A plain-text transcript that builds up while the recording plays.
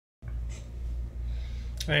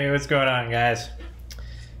Hey, what's going on, guys?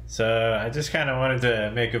 So I just kind of wanted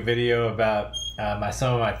to make a video about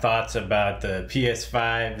some of my thoughts about the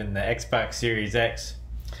PS5 and the Xbox Series X.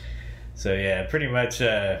 So yeah, pretty much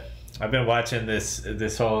I've been watching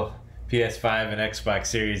this whole PS5 and Xbox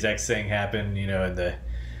Series X thing happen. You know, the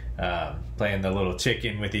playing the little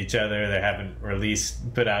chicken with each other. They haven't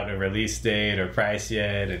put out a release date or price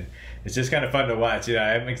yet, and it's just kind of fun to watch. You know,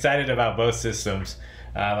 I'm excited about both systems.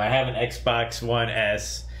 I have an Xbox One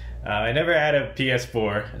S. I never had a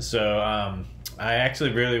PS4, so I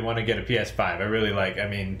actually really want to get a PS5. I really like,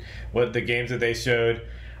 what the games that they showed,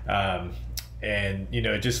 and you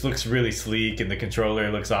know, it just looks really sleek, and the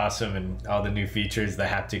controller looks awesome, and all the new features, the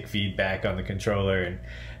haptic feedback on the controller, and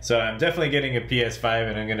so I'm definitely getting a PS5,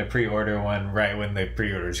 and I'm gonna pre-order one right when the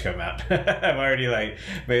pre-orders come out. I've already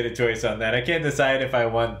made a choice on that. I can't decide if I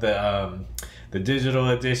want the digital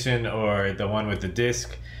edition or the one with the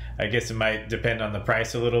disc. I guess it might depend on the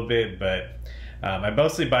price a little bit, but I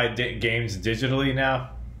mostly buy games digitally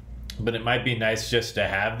now, but it might be nice just to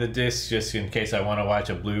have the disc just in case I want to watch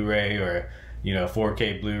a Blu-ray or, you know,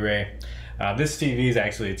 4K Blu-ray. This TV is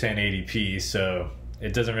actually a 1080p, so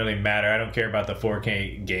it doesn't really matter. I don't care about the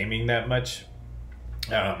 4K gaming that much.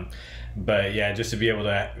 But yeah, just to be able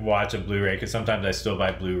to watch a Blu-ray, because sometimes I still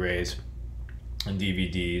buy Blu-rays and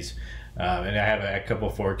DVDs. And I have a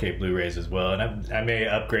couple 4K Blu-rays as well, and I may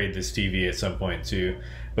upgrade this TV at some point too.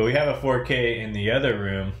 But we have a 4K in the other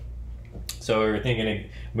room, so we were thinking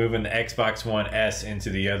of moving the Xbox One S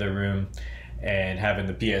into the other room and having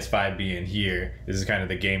the PS5 be in here. This is kind of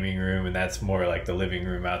the gaming room, and that's more like the living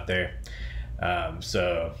room out there. I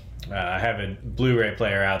have a Blu-ray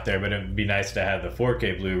player out there, but it'd be nice to have the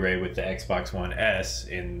 4K Blu-ray with the Xbox One S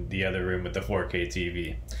in the other room with the 4K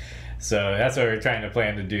TV. So that's what we're trying to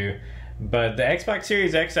plan to do. But the Xbox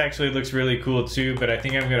Series X actually looks really cool too, but I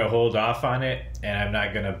think I'm going to hold off on it, and I'm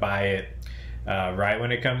not going to buy it right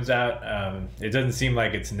when it comes out. It doesn't seem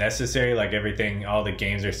like it's necessary. Like all the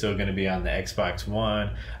games are still going to be on the Xbox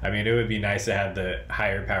One. I mean, it would be nice to have the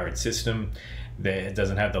higher powered system that it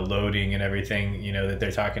doesn't have the loading and everything, you know, that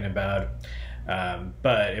they're talking about.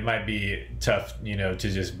 But it might be tough, you know, to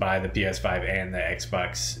just buy the PS5 and the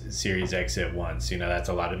Xbox Series X at once. You know, that's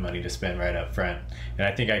a lot of money to spend right up front. And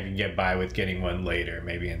I think I can get by with getting one later,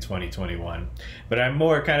 maybe in 2021. But I'm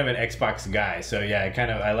more kind of an Xbox guy. So yeah,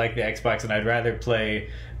 I like the Xbox, and I'd rather play,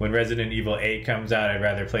 when Resident Evil 8 comes out, I'd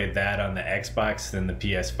rather play that on the Xbox than the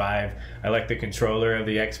PS5. I like the controller of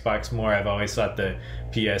the Xbox more. I've always thought the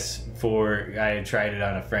PS4, I had tried it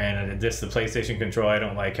on a friend, and just the PlayStation control, I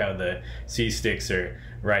don't like how the C-sticks are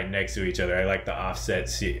right next to each other. I like the offset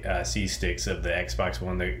C-sticks of the Xbox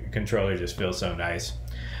One. The controller just feels so nice.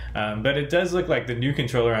 But it does look like the new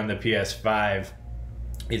controller on the PS5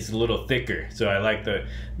 is a little thicker, so I like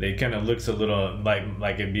it kind of looks a little like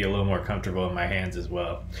it'd be a little more comfortable in my hands as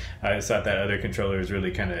well. I just thought that other controller was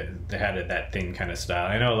really kind of had that thin kind of style.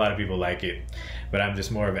 I know a lot of people like it, but I'm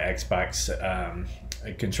just more of an Xbox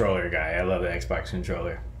controller guy. I love the Xbox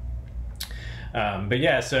controller. But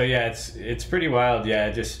yeah, so yeah, it's pretty wild.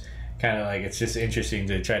 Yeah, just kind of it's just interesting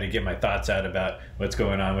to try to get my thoughts out about what's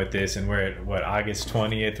going on with this. And we're at August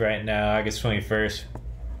 20th right now, August 21st,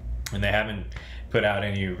 and they haven't put out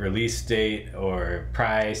any release date or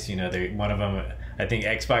price. You know, one of them, I think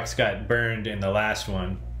Xbox got burned in the last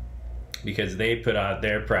one because they put out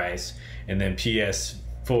their price, and then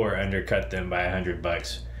PS4 undercut them by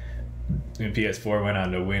 $100, and PS4 went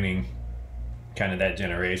on to winning kind of that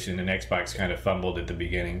generation, and Xbox kind of fumbled at the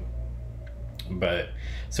beginning. But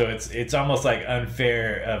so it's almost like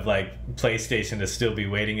unfair of PlayStation to still be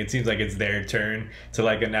waiting. It seems like it's their turn to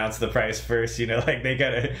announce the price first, you know, they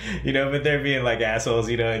gotta, you know, but they're being assholes,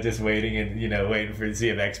 you know, and just waiting and, you know, waiting to see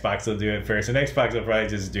if Xbox will do it first, and Xbox will probably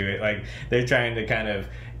just do it. They're trying to kind of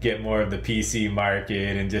get more of the PC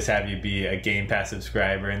market and just have you be a Game Pass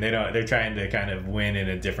subscriber, and they're trying to kind of win in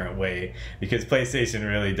a different way, because PlayStation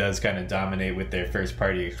really does kind of dominate with their first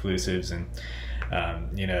party exclusives, and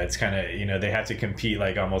you know, it's kind of, you know, they have to compete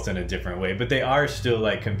almost in a different way, but they are still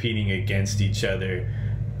competing against each other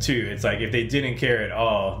too. It's if they didn't care at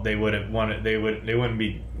all, they wouldn't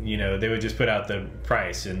be, you know, they would just put out the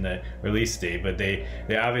price and the release date. But they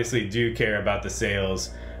obviously do care about the sales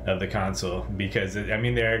of the console, because I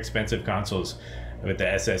mean, they're expensive consoles with the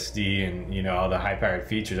SSD and, you know, all the high powered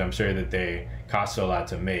features. I'm sure that they cost a lot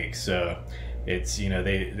to make, so it's, you know,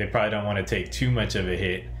 they probably don't want to take too much of a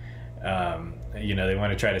hit. You know, they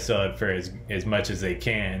want to try to sell it for as much as they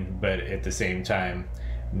can, but at the same time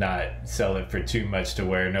not sell it for too much to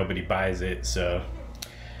where nobody buys it. So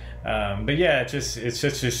But yeah, it's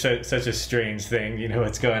such a strange thing, you know,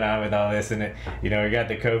 what's going on with all this, and it, you know, we got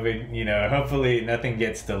the COVID, you know, hopefully nothing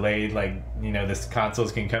gets delayed, like, you know, this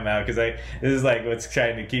consoles can come out, because this is like what's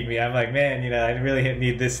trying to keep me. I'm like, man, you know, I really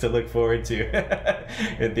need this to look forward to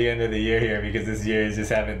at the end of the year here, because this year is just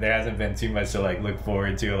there hasn't been too much to like look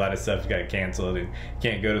forward to. A lot of stuff got canceled, and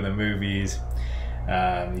can't go to the movies.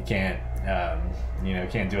 You can't you know,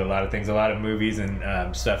 can't do a lot of things. A lot of movies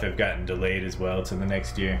and stuff have gotten delayed as well to the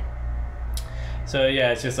next year. So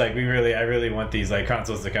yeah, it's just like I really want these like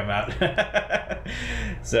consoles to come out.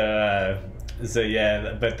 So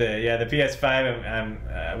yeah, but the PS5,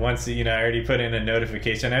 I'm once, you know, I already put in a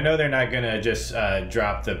notification. I know they're not gonna just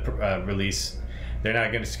drop the release. They're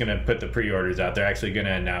not just gonna put the pre-orders out. They're actually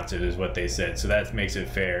gonna announce it, is what they said. So that makes it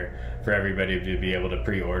fair for everybody to be able to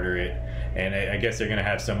pre-order it. And I guess they're gonna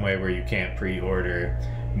have some way where you can't pre-order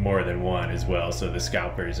more than one as well. So the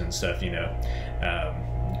scalpers and stuff, you know,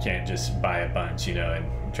 you can't just buy a bunch, you know,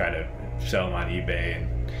 and try to sell them on eBay.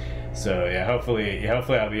 And so yeah, hopefully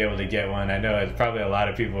I'll be able to get one. I know it's probably a lot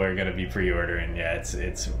of people are gonna be pre-ordering. Yeah, it's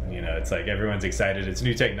you know, it's like everyone's excited. It's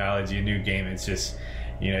new technology, a new game. It's just,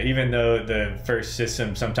 you know, even though the first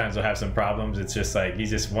system sometimes will have some problems, it's just like you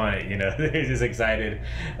just want it, you know. They're just excited,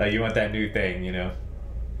 like you want that new thing, you know.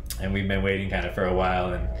 And we've been waiting kind of for a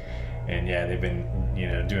while, and yeah, they've been, you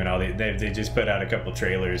know, doing all they just put out a couple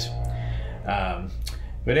trailers.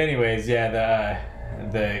 But anyways, yeah,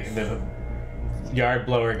 the yard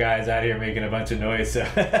blower guy's out here making a bunch of noise, so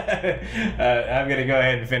I'm gonna go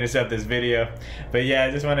ahead and finish up this video. But yeah,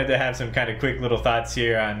 I just wanted to have some kind of quick little thoughts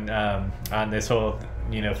here on this whole,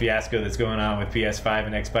 you know, fiasco that's going on with PS5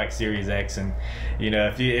 and Xbox Series X. And, you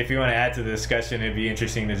know, if you want to add to the discussion, it'd be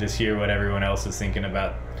interesting to just hear what everyone else is thinking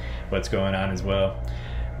about what's going on as well.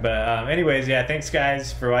 But anyways, yeah, thanks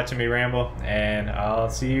guys for watching me ramble, and I'll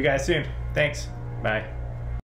see you guys soon. Thanks. Bye.